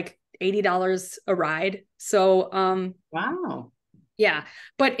 Like $80 a ride. So wow. yeah.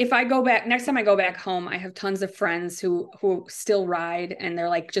 But if I go back next time I go back home, I have tons of friends who still ride, and they're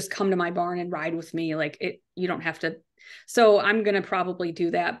like, just come to my barn and ride with me. Like you don't have to. So I'm gonna probably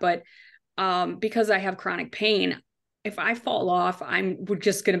do that. But because I have chronic pain, if I fall off, we're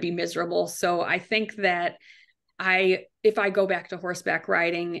just gonna be miserable. So I think that if I go back to horseback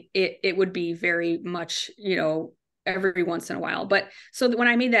riding, it would be very much, every once in a while. But so when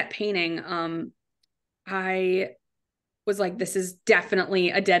I made that painting, I was like, this is definitely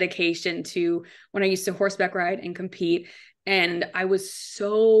a dedication to when I used to horseback ride and compete. And I was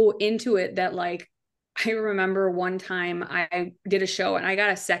so into it that, like, I remember one time I did a show and I got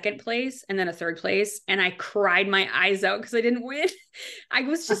a second place and then a third place, and I cried my eyes out because I didn't win. I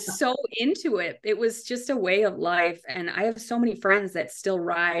was just so into it. It was just a way of life. And I have so many friends that still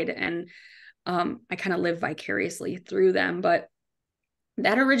ride, and I kind of live vicariously through them. But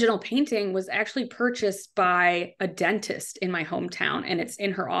that original painting was actually purchased by a dentist in my hometown, and it's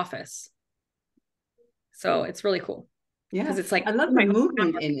in her office. So it's really cool Yeah, because it's like I love the my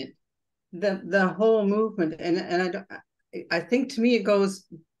movement hometown. in it, the whole movement, and I think to me it goes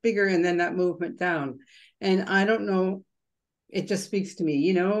bigger and then that movement down, and I don't know, it just speaks to me.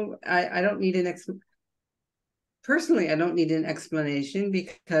 I don't need personally, I don't need an explanation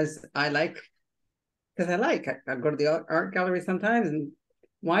because I go to the art gallery sometimes, and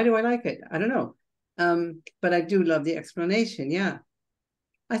why do I like it? I don't know. But I do love the explanation. Yeah.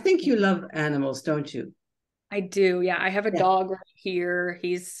 I think you love animals, don't you? I do. Yeah. I have a Yeah. dog right here.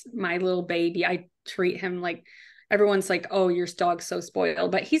 He's my little baby. I treat him like everyone's like, oh, your dog's so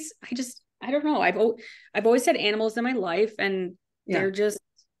spoiled. But I don't know. I've always had animals in my life, and Yeah.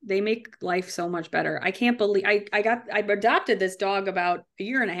 they make life so much better. I can't believe I adopted this dog about a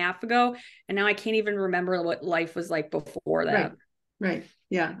year and a half ago, and now I can't even remember what life was like before Right. that. Right.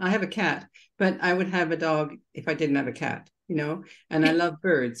 Yeah. I have a cat, but I would have a dog if I didn't have a cat, and I love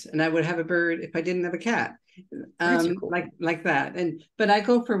birds, and I would have a bird if I didn't have a cat. Birds are cool. Like that. But I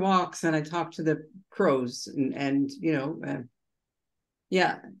go for walks and I talk to the crows, and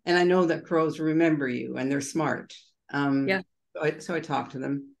yeah, and I know that crows remember you and they're smart. Yeah. So I talk to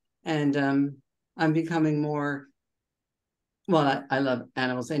them, and I'm becoming more. Well, I love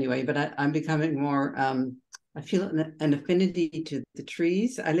animals anyway, but I'm becoming more. I feel an affinity to the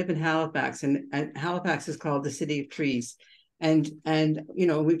trees. I live in Halifax, and Halifax is called the City of Trees, and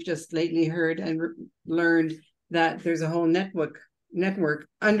we've just lately heard and learned that there's a whole network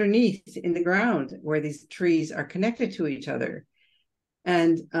underneath in the ground where these trees are connected to each other,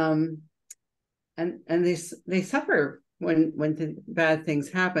 and they suffer when bad things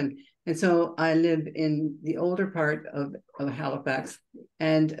happen. And so I live in the older part of Halifax,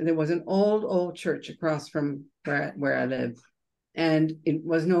 and there was an old church across from where I live, and it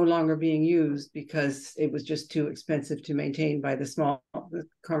was no longer being used because it was just too expensive to maintain by the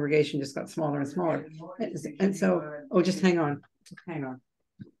congregation just got smaller and smaller. And so, oh, just hang on.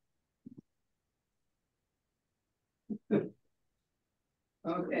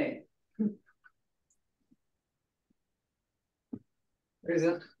 Okay. There's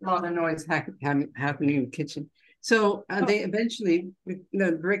a lot of noise happening in the kitchen. So they eventually,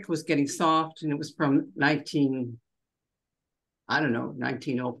 the brick was getting soft, and it was from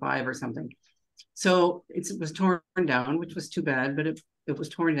 1905 or something. So it was torn down, which was too bad, but it was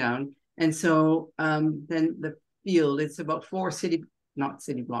torn down. And so then the field, it's about not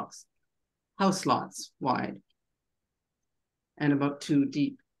city blocks, house lots wide and about 2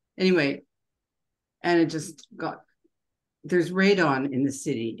 deep. Anyway, and it just there's radon in the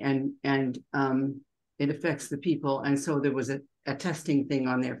city, and it affects the people. And so there was a testing thing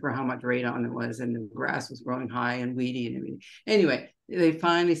on there for how much radon it was, and the grass was growing high and weedy and everything. Anyway, they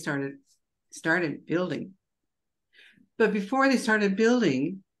finally started building. But before they started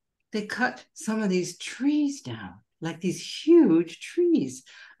building, they cut some of these trees down, like these huge trees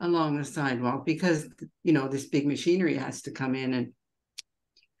along the sidewalk, because this big machinery has to come in.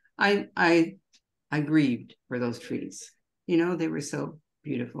 And I grieved for those trees. They were so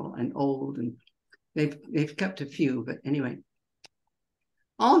beautiful and old, and they've kept a few. But anyway,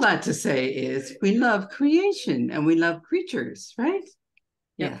 all that to say is we love creation and we love creatures, right?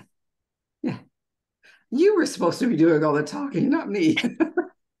 Yep. Yeah. You were supposed to be doing all the talking, not me.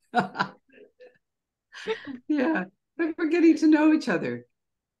 Yeah, but we're getting to know each other.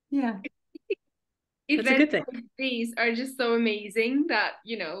 Yeah. Events like these are just so amazing that,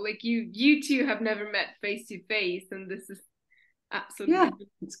 like you two have never met face to face, and this is absolutely beautiful.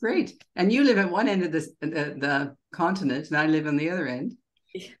 It's great. And you live at one end of the continent, and I live on the other end.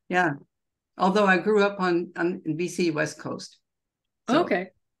 Yeah. Although I grew up on BC West Coast. So, okay.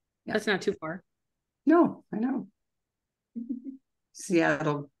 Yeah. That's not too far. No, I know.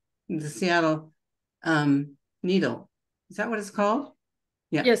 Seattle, the Seattle Needle. Is that what it's called?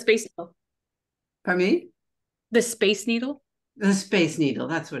 Yeah. Yeah, Space Needle. Pardon me? The Space Needle? The Space Needle.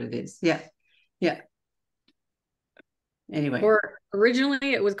 That's what it is. Yeah. Yeah. Anyway. Or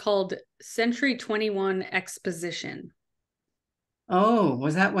originally it was called Century 21 Exposition. Oh,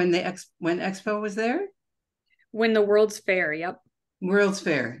 was that when when Expo was there? When the World's Fair, yep. World's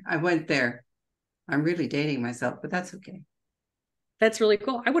Fair. I went there. I'm really dating myself, but that's okay. That's really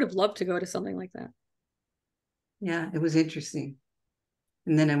cool. I would have loved to go to something like that. Yeah, it was interesting.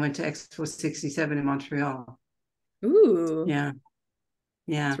 And then I went to Expo 67 in Montreal. Ooh. Yeah.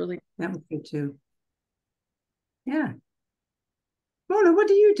 Yeah. That was good too. Yeah. Mona, what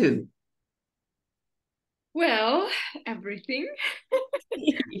do you do? Well, everything.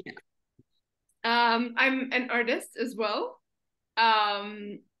 Yeah. I'm an artist as well.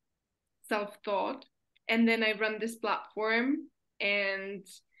 Self-taught. And then I run this platform and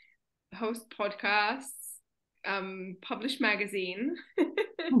host podcasts, publish magazine,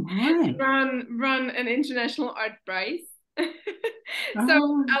 run an international art prize. So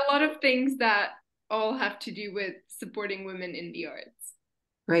a lot of things that all have to do with supporting women in the arts.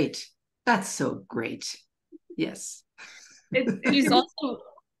 Great. That's so great. Yes. She's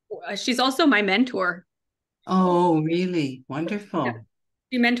also my mentor. Oh, really? Wonderful. Yeah.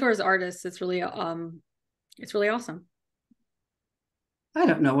 She mentors artists. It's really awesome. I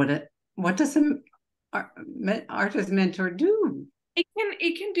don't know what does an artist mentor do?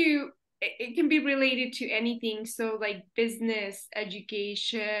 It can be related to anything. So like business,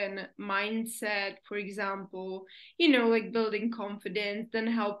 education, mindset, for example, like building confidence, then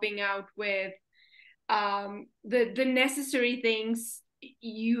helping out with the necessary things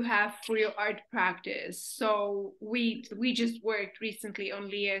you have for your art practice. So we just worked recently on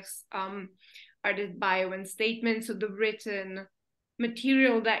Leah's artist bio and statement. So the written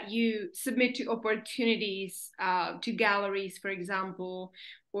material that you submit to opportunities, to galleries, for example,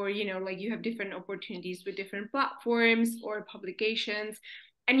 or like you have different opportunities with different platforms or publications,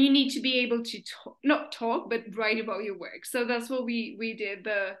 and you need to be able to not talk but write about your work. So that's what we did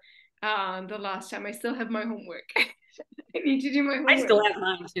the last time. I still have my homework. I need to do my homework. I still have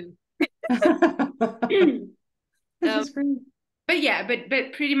mine too. But yeah, but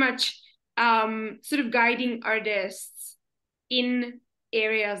pretty much sort of guiding artists in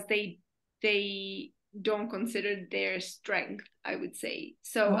areas they don't consider their strength, I would say.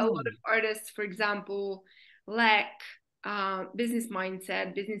 So a lot of artists, for example, lack business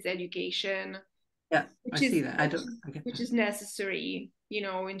mindset, business education. Yeah, I see that. Which is necessary,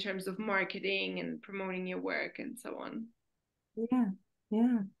 in terms of marketing and promoting your work and so on.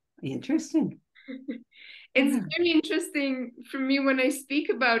 Yeah. Interesting. It's very interesting for me when I speak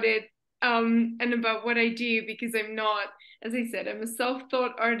about it, and about what I do, because I'm not, as I said, I'm a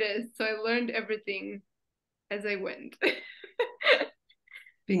self-taught artist, so I learned everything as I went.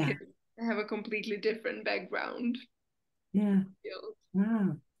 Because I have a completely different background. Yeah.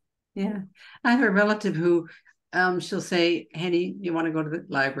 Wow. Yeah. I have a relative who she'll say, Henny, you want to go to the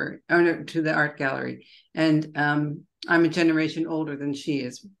library or no, to the art gallery? And I'm a generation older than she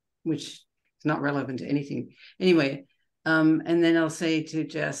is, which is not relevant to anything. Anyway, and then I'll say to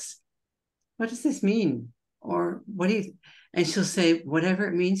Jess, what does this mean? Or what do you, and she'll say, whatever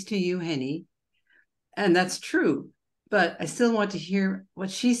it means to you, Henny. And that's true, but I still want to hear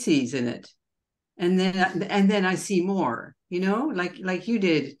what she sees in it. And then I see more, like you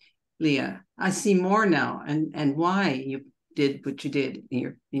did, Leah. I see more now, and why you did what you did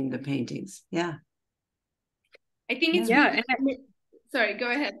in the paintings. Yeah. I think it's yeah. really, sorry, go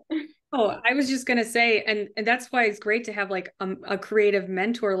ahead. Oh, I was just gonna say, and that's why it's great to have like a creative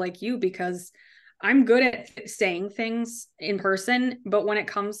mentor like you, because I'm good at saying things in person, but when it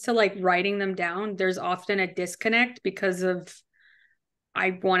comes to like writing them down, there's often a disconnect because of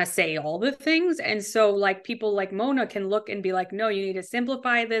I want to say all the things. And so like people like Mona can look and be like, no, you need to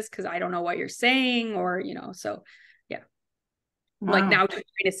simplify this because I don't know what you're saying, or so yeah. Wow. Like now trying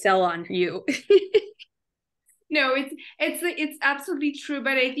to sell on you. No, it's absolutely true,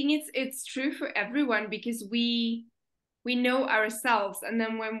 but I think it's true for everyone, because we know ourselves, and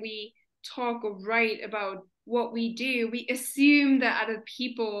then when we talk or write about what we do, we assume that other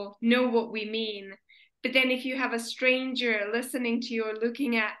people know what we mean. But then if you have a stranger listening to you or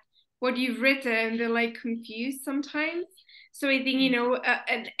looking at what you've written, they're like confused sometimes. So I think,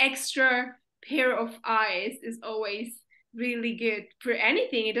 an extra pair of eyes is always really good for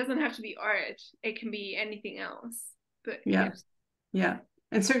anything. It doesn't have to be art. It can be anything else. But yeah.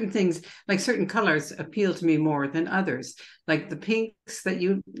 And certain things, like certain colors, appeal to me more than others. Like the pinks that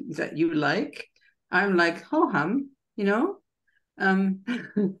you like, I'm like, ho hum,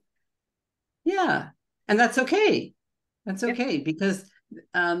 yeah. And that's okay. That's okay, because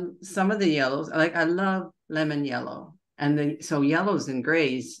some of the yellows, like I love lemon yellow, and so yellows and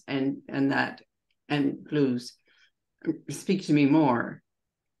grays and blues speak to me more.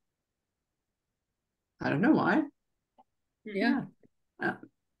 I don't know why. Yeah.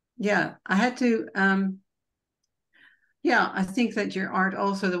 Yeah, I had to yeah, I think that your art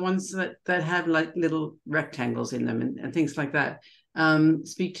also, the ones that have like little rectangles in them and things like that,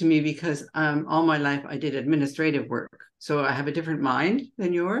 speak to me, because all my life I did administrative work, so I have a different mind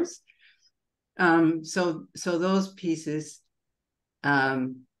than yours. So those pieces are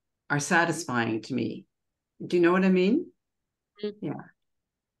satisfying to me. Do you know what I mean? Mm-hmm. Yeah,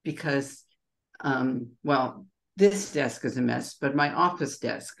 because well, this desk is a mess, but my office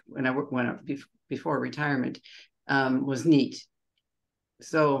desk when I went before retirement was neat.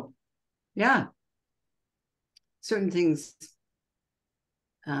 So yeah, certain things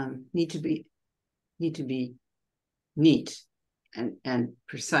need to be neat and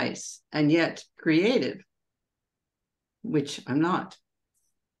precise, and yet creative, which I'm not.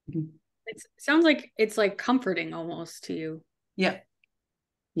 It sounds like it's like comforting almost to you. Yeah.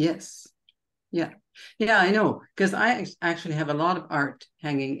 Yes. Yeah. Yeah, I know, because I actually have a lot of art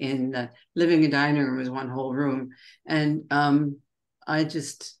hanging in the living and dining room, is one whole room, and I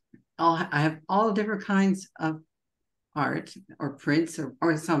have all different kinds of art or prints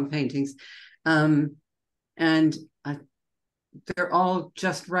or some paintings, and they're all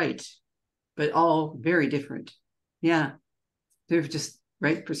just right, but all very different. Yeah, they're just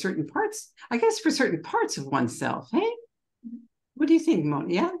right for certain parts, I guess, for certain parts of oneself. Hey, what do you think,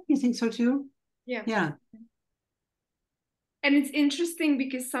 Mona? Yeah, you think so too? Yeah. And it's interesting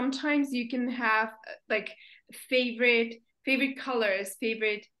because sometimes you can have like favorite colors,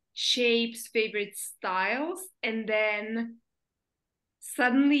 favorite shapes, favorite styles, and then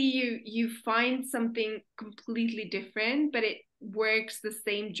suddenly you find something completely different, but it works the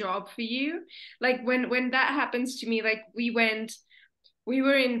same job for you. Like when that happens to me, like we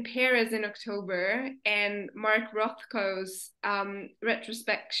were in Paris in October, and Mark Rothko's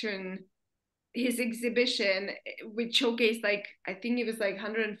retrospection, his exhibition, which showcased like I think it was like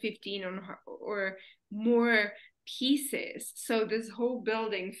 115 or more pieces. So this whole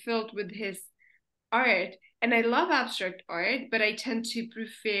building filled with his art. And I love abstract art, but I tend to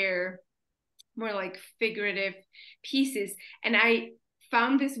prefer more like figurative pieces. And I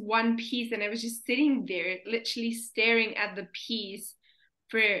found this one piece, and I was just sitting there, literally staring at the piece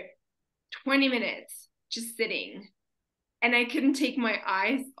for 20 minutes, just sitting. And I couldn't take my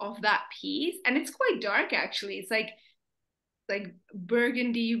eyes off that piece. And it's quite dark, actually. It's like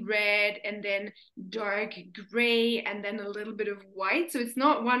burgundy red, and then dark gray, and then a little bit of white. So it's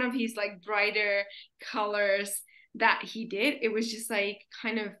not one of his like brighter colors that he did. It was just like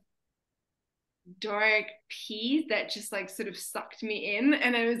kind of dark piece that just like sort of sucked me in,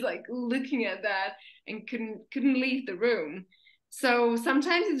 and I was like looking at that and couldn't leave the room. So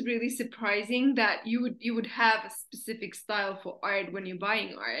sometimes it's really surprising that you would have a specific style for art when you're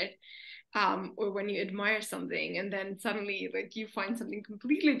buying art, or when you admire something, and then suddenly like you find something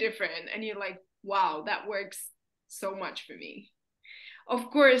completely different, and you're like, wow, that works so much for me. Of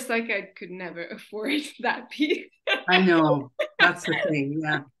course, like I could never afford that piece. I know. That's the thing.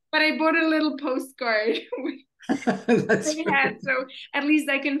 Yeah. But I bought a little postcard That's they right. had, so at least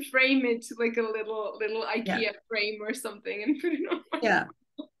I can frame it like a little Yeah. IKEA frame or something and put it on my Yeah.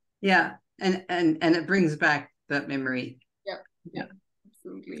 Yeah. And it brings back that memory. yeah, Yeah.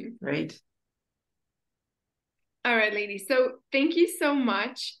 absolutely. Right. All right, ladies. So thank you so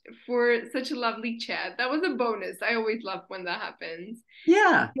much for such a lovely chat. That was a bonus. I always love when that happens.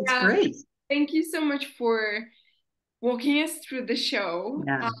 Yeah. It's Yeah. great. Thank you so much for walking us through the show.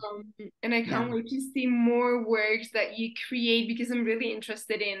 Yeah. And I Yeah. can't wait to see more works that you create, because I'm really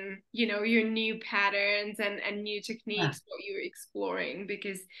interested in, your new patterns and new Yeah. techniques, what you're exploring,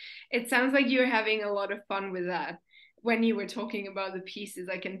 because it sounds like you're having a lot of fun with that. When you were talking about the pieces,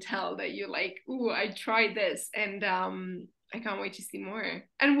 I can tell that you're like, ooh, I tried this, and I can't wait to see more.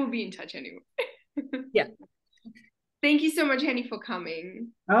 And we'll be in touch anyway. Yeah. Thank you so much, Henny, for coming.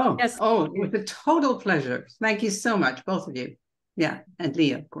 Oh, Yes. oh, it was a total pleasure. Thank you so much, both of you. Yeah. And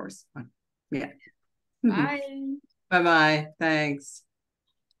Leah, of course. Yeah. Bye. Bye-bye. Thanks.